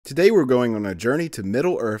Today we're going on a journey to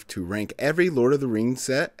Middle-earth to rank every Lord of the Rings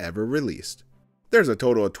set ever released. There's a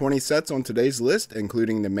total of 20 sets on today's list,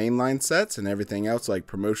 including the mainline sets and everything else like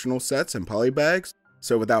promotional sets and polybags,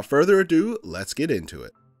 so without further ado, let's get into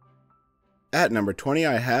it. At number 20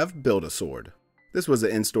 I have Build-A-Sword. This was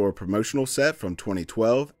an in-store promotional set from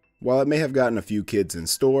 2012. While it may have gotten a few kids in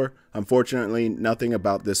store, unfortunately nothing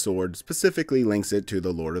about this sword specifically links it to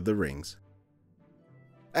the Lord of the Rings.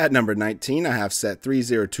 At number 19 I have set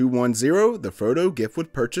 30210, the Frodo Gift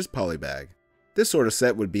with Purchase Polybag. This sort of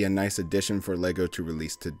set would be a nice addition for LEGO to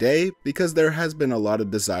release today because there has been a lot of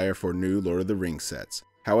desire for new Lord of the Rings sets.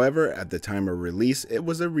 However, at the time of release it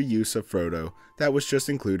was a reuse of Frodo that was just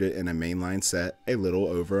included in a mainline set a little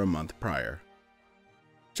over a month prior.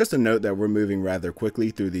 Just a note that we're moving rather quickly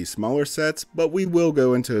through these smaller sets, but we will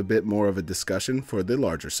go into a bit more of a discussion for the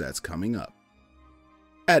larger sets coming up.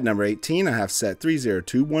 At number 18 I have set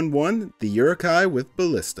 30211, the Uruk-Hai with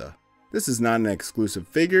Ballista. This is not an exclusive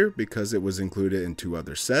figure because it was included in two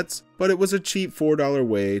other sets, but it was a cheap $4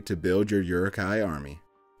 way to build your Uruk-Hai army.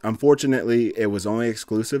 Unfortunately, it was only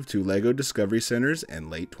exclusive to LEGO Discovery Centers in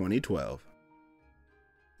late 2012.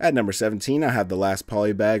 At number 17 I have the last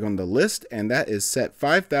polybag on the list, and that is set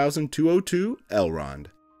 5202 Elrond.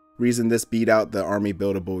 Reason this beat out the army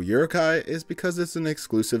buildable Uruk-Hai is because it's an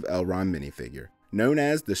exclusive Elrond minifigure, known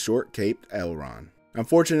as the short-caped Elrond.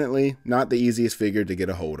 Unfortunately, not the easiest figure to get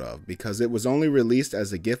a hold of, because it was only released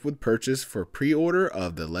as a gift with purchase for pre-order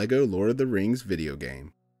of the LEGO Lord of the Rings video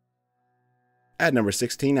game. At number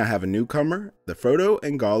 16 I have a newcomer, the Frodo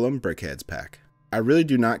and Gollum BrickHeadz pack. I really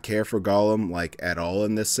do not care for Gollum at all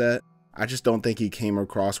in this set. I just don't think he came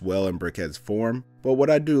across well in BrickHeadz form, but what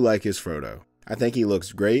I do like is Frodo. I think he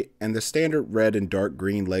looks great, and the standard red and dark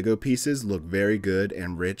green LEGO pieces look very good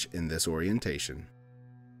and rich in this orientation.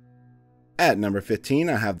 At number 15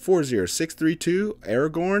 I have 40632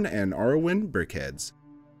 Aragorn and Arwen BrickHeadz.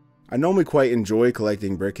 I normally quite enjoy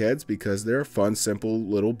collecting BrickHeadz because they're a fun, simple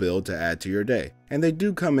little build to add to your day, and they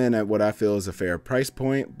do come in at what I feel is a fair price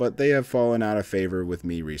point, but they have fallen out of favor with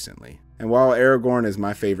me recently. And while Aragorn is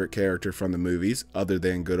my favorite character from the movies, other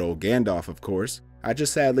than good old Gandalf of course, I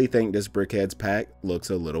just sadly think this BrickHeadz pack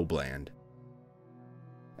looks a little bland.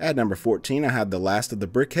 At number 14 I have the last of the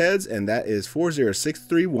BrickHeadz, and that is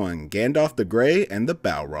 40631 Gandalf the Grey and the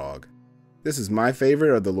Balrog. This is my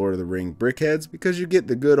favorite of the Lord of the Rings BrickHeadz because you get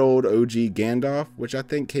the good old OG Gandalf, which I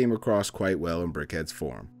think came across quite well in BrickHeadz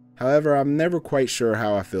form. However, I'm never quite sure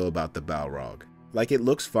how I feel about the Balrog. It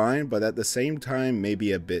looks fine, but at the same time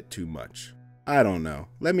maybe a bit too much. I don't know.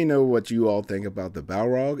 Let me know what you all think about the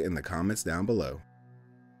Balrog in the comments down below.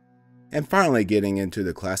 And finally, getting into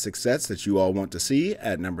the classic sets that you all want to see,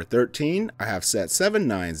 at number 13 I have set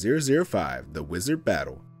 79005, the Wizard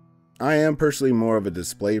Battle. I am personally more of a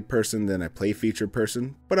display person than a play feature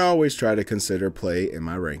person, but I always try to consider play in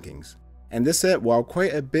my rankings. And this set, while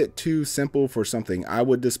quite a bit too simple for something I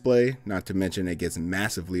would display, not to mention it gets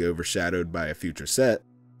massively overshadowed by a future set,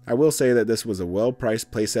 I will say that this was a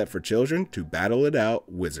well-priced playset for children to battle it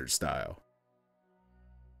out wizard style.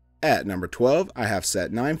 At number 12 I have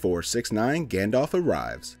set 9469 Gandalf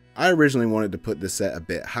Arrives. I originally wanted to put this set a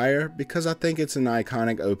bit higher because I think it's an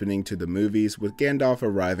iconic opening to the movies with Gandalf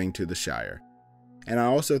arriving to the Shire. And I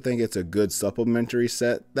also think it's a good supplementary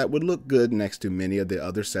set that would look good next to many of the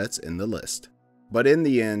other sets in the list. But in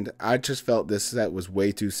the end, I just felt this set was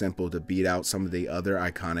way too simple to beat out some of the other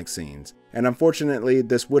iconic scenes. And unfortunately,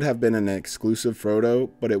 this would have been an exclusive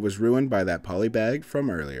Frodo, but it was ruined by that polybag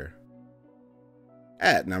from earlier.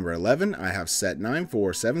 At number 11, I have set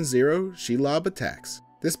 9470 Shelob Attacks.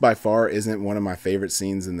 This by far isn't one of my favorite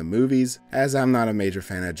scenes in the movies, as I'm not a major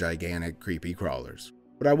fan of gigantic creepy crawlers.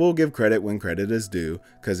 But I will give credit when credit is due,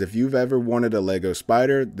 because if you've ever wanted a LEGO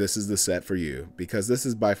spider, this is the set for you, because this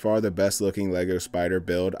is by far the best looking LEGO spider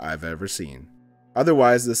build I've ever seen.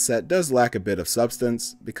 Otherwise, this set does lack a bit of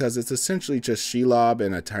substance, because it's essentially just Shelob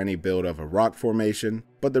in a tiny build of a rock formation,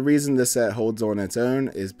 but the reason this set holds on its own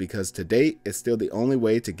is because to date, it's still the only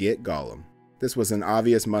way to get Gollum. This was an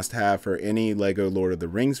obvious must-have for any LEGO Lord of the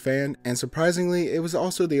Rings fan, and surprisingly, it was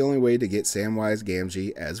also the only way to get Samwise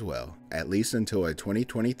Gamgee as well, at least until a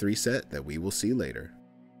 2023 set that we will see later.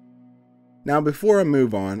 Now before I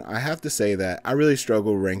move on, I have to say that I really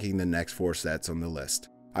struggle ranking the next 4 sets on the list.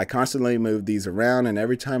 I constantly moved these around, and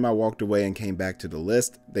every time I walked away and came back to the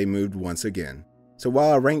list, they moved once again. So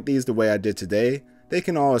while I ranked these the way I did today, they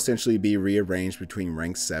can all essentially be rearranged between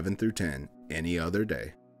ranks 7 through 10 any other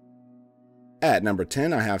day. At number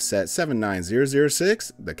 10 I have set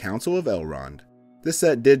 79006, the Council of Elrond. This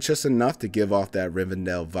set did just enough to give off that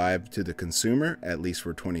Rivendell vibe to the consumer, at least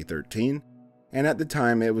for 2013. and at the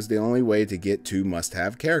time it was the only way to get two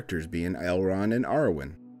must-have characters, being Elrond and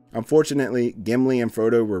Arwen. Unfortunately, Gimli and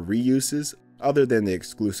Frodo were reuses, other than the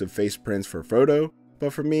exclusive face prints for Frodo,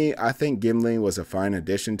 but for me, I think Gimli was a fine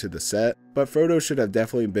addition to the set, but Frodo should have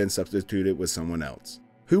definitely been substituted with someone else.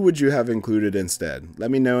 Who would you have included instead? Let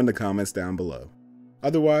me know in the comments down below.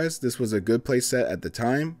 Otherwise, this was a good playset at the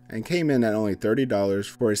time, and came in at only $30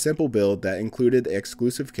 for a simple build that included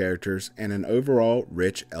exclusive characters and an overall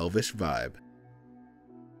rich elvish vibe.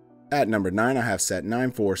 At number 9 I have set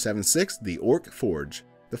 9476, the Orc Forge.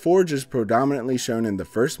 The Forge is predominantly shown in the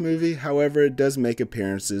first movie, however it does make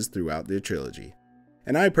appearances throughout the trilogy.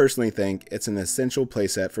 And I personally think it's an essential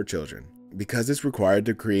playset for children, because it's required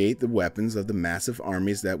to create the weapons of the massive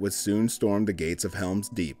armies that would soon storm the gates of Helm's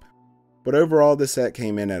Deep. But overall, the set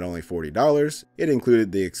came in at only $40. It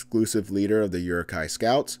included the exclusive leader of the Uruk-Hai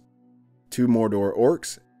scouts, 2 Mordor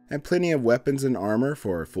orcs, and plenty of weapons and armor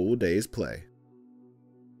for a full day's play.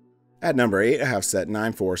 At number 8 I have set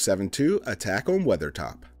 9472, Attack on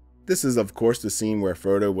Weathertop. This is of course the scene where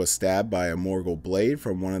Frodo was stabbed by a Morgul blade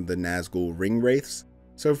from one of the Nazgul ring wraiths,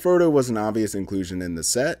 so Frodo was an obvious inclusion in the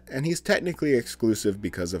set, and he's technically exclusive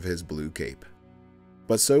because of his blue cape.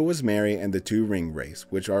 But so was Merry and the 2 ring wraiths,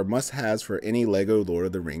 which are must-haves for any LEGO Lord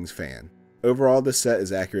of the Rings fan. Overall, the set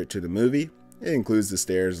is accurate to the movie. It includes the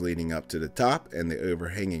stairs leading up to the top and the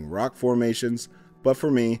overhanging rock formations, but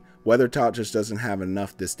for me, Weathertop just doesn't have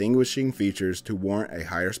enough distinguishing features to warrant a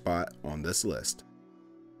higher spot on this list.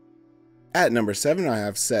 At number 7 I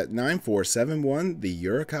have set 9471, the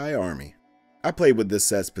Uruk-Hai Army. I played with this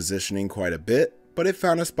set's positioning quite a bit, but it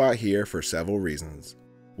found a spot here for several reasons.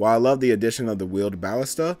 While I love the addition of the wheeled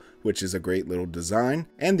Ballista, which is a great little design,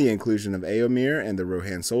 and the inclusion of Éomer and the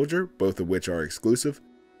Rohan Soldier, both of which are exclusive,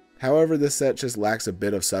 however this set just lacks a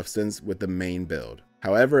bit of substance with the main build.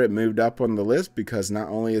 However, it moved up on the list because not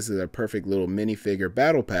only is it a perfect little minifigure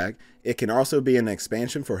battle pack, it can also be an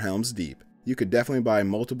expansion for Helm's Deep. You could definitely buy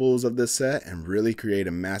multiples of this set and really create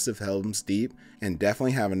a massive Helm's Deep, and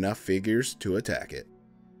definitely have enough figures to attack it.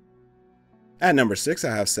 At number 6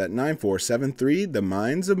 I have set 9473, the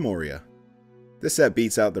Mines of Moria. This set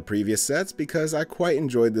beats out the previous sets because I quite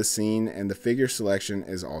enjoyed this scene, and the figure selection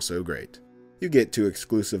is also great. You get 2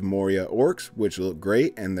 exclusive Moria orcs, which look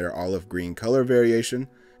great in their olive green color variation.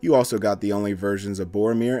 You also got the only versions of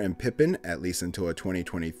Boromir and Pippin, at least until a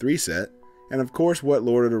 2023 set. And of course, what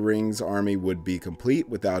Lord of the Rings army would be complete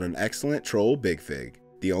without an excellent troll big fig,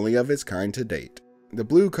 the only of its kind to date. The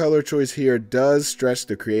blue color choice here does stretch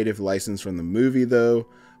the creative license from the movie though,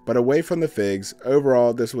 but away from the figs,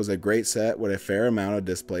 overall this was a great set with a fair amount of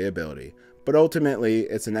display ability. But ultimately,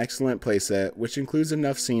 it's an excellent playset which includes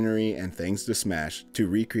enough scenery and things to smash to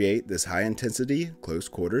recreate this high intensity, close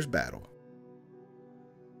quarters battle.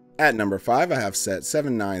 At number 5 I have set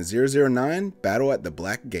 79009, Battle at the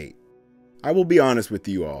Black Gate. I will be honest with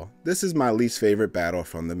you all, this is my least favorite battle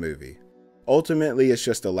from the movie. Ultimately, it's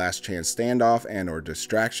just a last chance standoff and or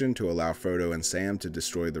distraction to allow Frodo and Sam to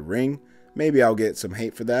destroy the ring. Maybe I'll get some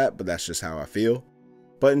hate for that, but that's just how I feel.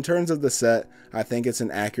 But in terms of the set, I think it's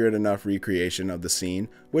an accurate enough recreation of the scene,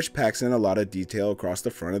 which packs in a lot of detail across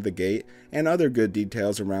the front of the gate and other good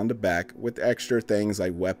details around the back with extra things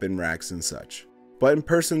like weapon racks and such. But in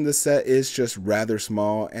person, the set is just rather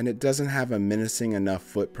small and it doesn't have a menacing enough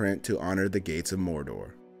footprint to honor the gates of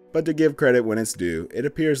Mordor. But to give credit when it's due, it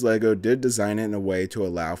appears LEGO did design it in a way to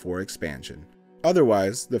allow for expansion.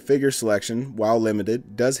 Otherwise, the figure selection, while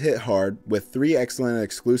limited, does hit hard with 3 excellent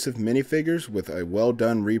exclusive minifigures with a well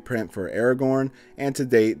done reprint for Aragorn, and to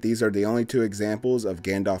date these are the only 2 examples of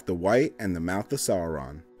Gandalf the White and the Mouth of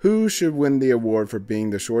Sauron, who should win the award for being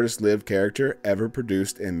the shortest lived character ever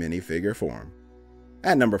produced in minifigure form.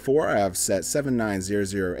 At number 4 I have set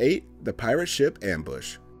 79008, the Pirate Ship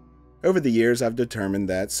Ambush. Over the years I've determined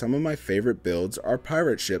that some of my favorite builds are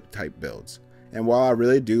pirate ship type builds. And while I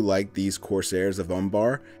really do like these Corsairs of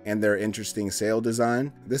Umbar and their interesting sail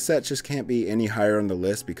design, this set just can't be any higher on the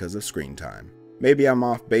list because of screen time. Maybe I'm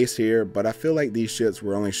off base here, but I feel like these ships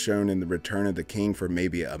were only shown in the Return of the King for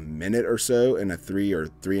maybe a minute or so in a 3 or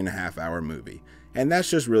 3.5 hour movie, and that's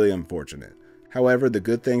just really unfortunate. However, the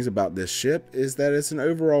good things about this ship is that it's an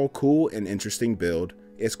overall cool and interesting build.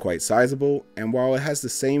 It's quite sizable, and while it has the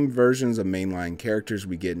same versions of mainline characters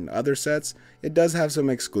we get in other sets, it does have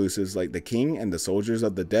some exclusives like the King and the Soldiers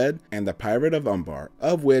of the Dead and the Pirate of Umbar,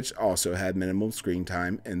 of which also had minimal screen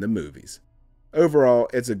time in the movies. Overall,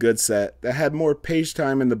 it's a good set that had more page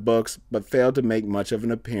time in the books but failed to make much of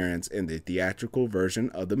an appearance in the theatrical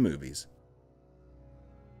version of the movies.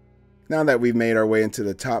 Now that we've made our way into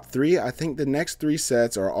the top 3, I think the next 3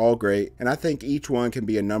 sets are all great, and I think each one can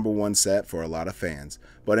be a number 1 set for a lot of fans.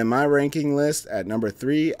 But in my ranking list, at number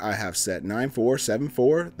 3, I have set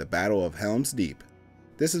 9474, the Battle of Helm's Deep.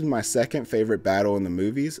 This is my second favorite battle in the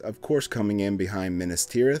movies, of course coming in behind Minas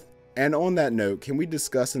Tirith. And on that note, can we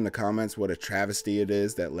discuss in the comments what a travesty it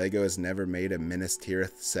is that LEGO has never made a Minas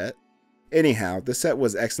Tirith set? Anyhow, the set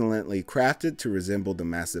was excellently crafted to resemble the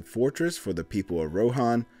massive fortress for the people of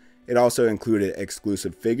Rohan. It also included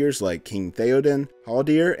exclusive figures like King Theoden,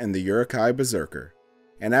 Haldir, and the Uruk-Hai Berserker.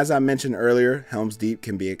 And as I mentioned earlier, Helm's Deep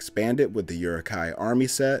can be expanded with the Uruk-Hai army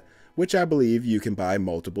set, which I believe you can buy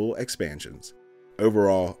multiple expansions.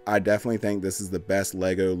 Overall, I definitely think this is the best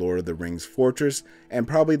LEGO Lord of the Rings fortress, and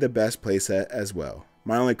probably the best playset as well.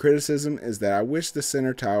 My only criticism is that I wish the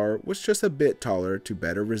center tower was just a bit taller to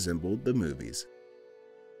better resemble the movies.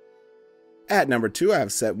 At number 2, I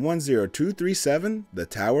have set 10237, the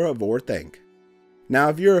Tower of Orthanc. Now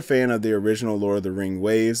if you're a fan of the original Lord of the Ring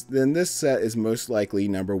waves, then this set is most likely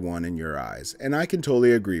number 1 in your eyes, and I can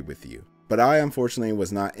totally agree with you. But I unfortunately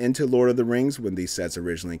was not into Lord of the Rings when these sets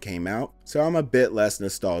originally came out, so I'm a bit less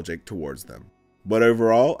nostalgic towards them. But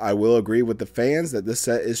overall, I will agree with the fans that this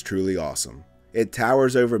set is truly awesome. It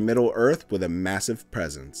towers over Middle Earth with a massive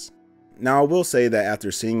presence. Now I will say that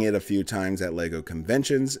after seeing it a few times at LEGO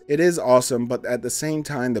conventions, it is awesome, but at the same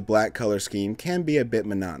time the black color scheme can be a bit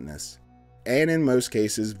monotonous, and in most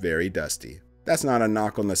cases very dusty. That's not a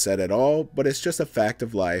knock on the set at all, but it's just a fact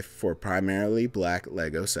of life for primarily black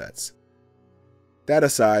LEGO sets. That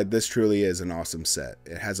aside, this truly is an awesome set.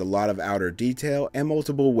 It has a lot of outer detail and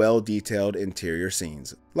multiple well-detailed interior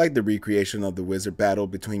scenes, like the recreation of the wizard battle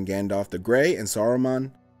between Gandalf the Grey and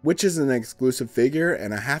Saruman, which is an exclusive figure,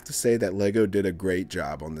 and I have to say that LEGO did a great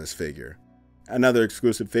job on this figure. Another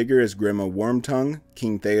exclusive figure is Grima Wormtongue,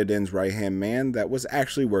 King Theoden's right-hand man that was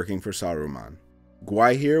actually working for Saruman.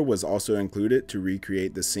 Gwaihir was also included to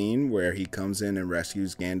recreate the scene where he comes in and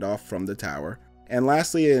rescues Gandalf from the tower. And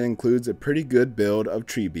lastly, it includes a pretty good build of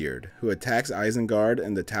Treebeard, who attacks Isengard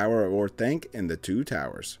in the Tower of Orthanc in the Two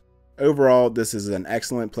Towers. Overall, this is an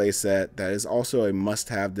excellent playset that is also a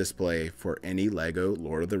must-have display for any LEGO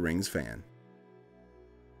Lord of the Rings fan.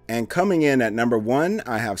 And coming in at number 1,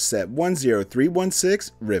 I have set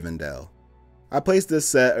 10316, Rivendell. I placed this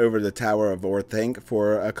set over the Tower of Orthanc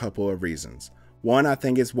for a couple of reasons. One, I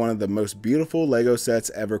think it's one of the most beautiful LEGO sets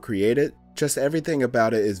ever created. Just everything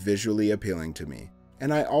about it is visually appealing to me.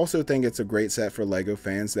 And I also think it's a great set for LEGO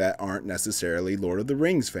fans that aren't necessarily Lord of the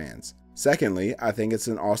Rings fans. Secondly, I think it's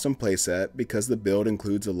an awesome playset because the build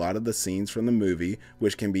includes a lot of the scenes from the movie,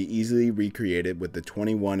 which can be easily recreated with the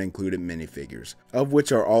 21 included minifigures, of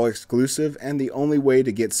which are all exclusive and the only way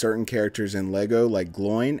to get certain characters in LEGO like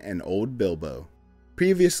Gloin and Old Bilbo.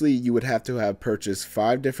 Previously, you would have to have purchased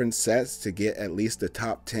 5 different sets to get at least the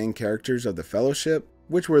top 10 characters of the Fellowship,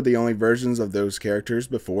 which were the only versions of those characters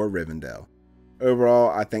before Rivendell. Overall,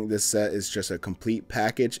 I think this set is just a complete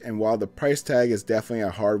package, and while the price tag is definitely a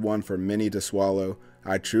hard one for many to swallow,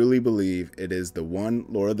 I truly believe it is the one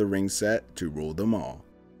Lord of the Rings set to rule them all.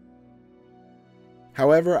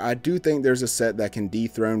 However, I do think there's a set that can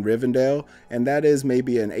dethrone Rivendell, and that is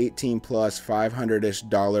maybe an 18 plus $500-ish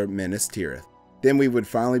Minas Tirith. Then we would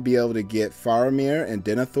finally be able to get Faramir and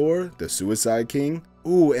Denethor, the Suicide King.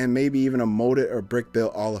 Ooh, and maybe even a molded or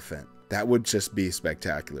brick-built Oliphant. That would just be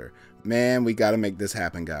spectacular. Man, we gotta make this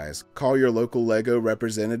happen, guys. Call your local LEGO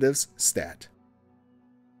representatives, stat.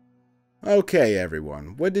 Okay,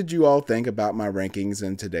 everyone, what did you all think about my rankings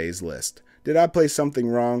in today's list? Did I play something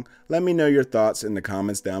wrong? Let me know your thoughts in the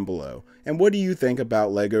comments down below. And what do you think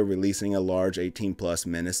about LEGO releasing a large 18 plus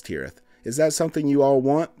Minas Tirith? Is that something you all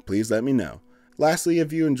want? Please let me know. Lastly,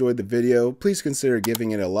 if you enjoyed the video, please consider giving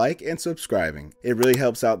it a like and subscribing. It really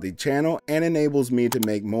helps out the channel and enables me to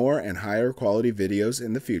make more and higher quality videos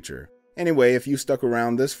in the future. Anyway, if you stuck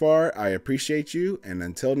around this far, I appreciate you, and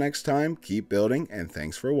until next time, keep building and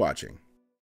thanks for watching.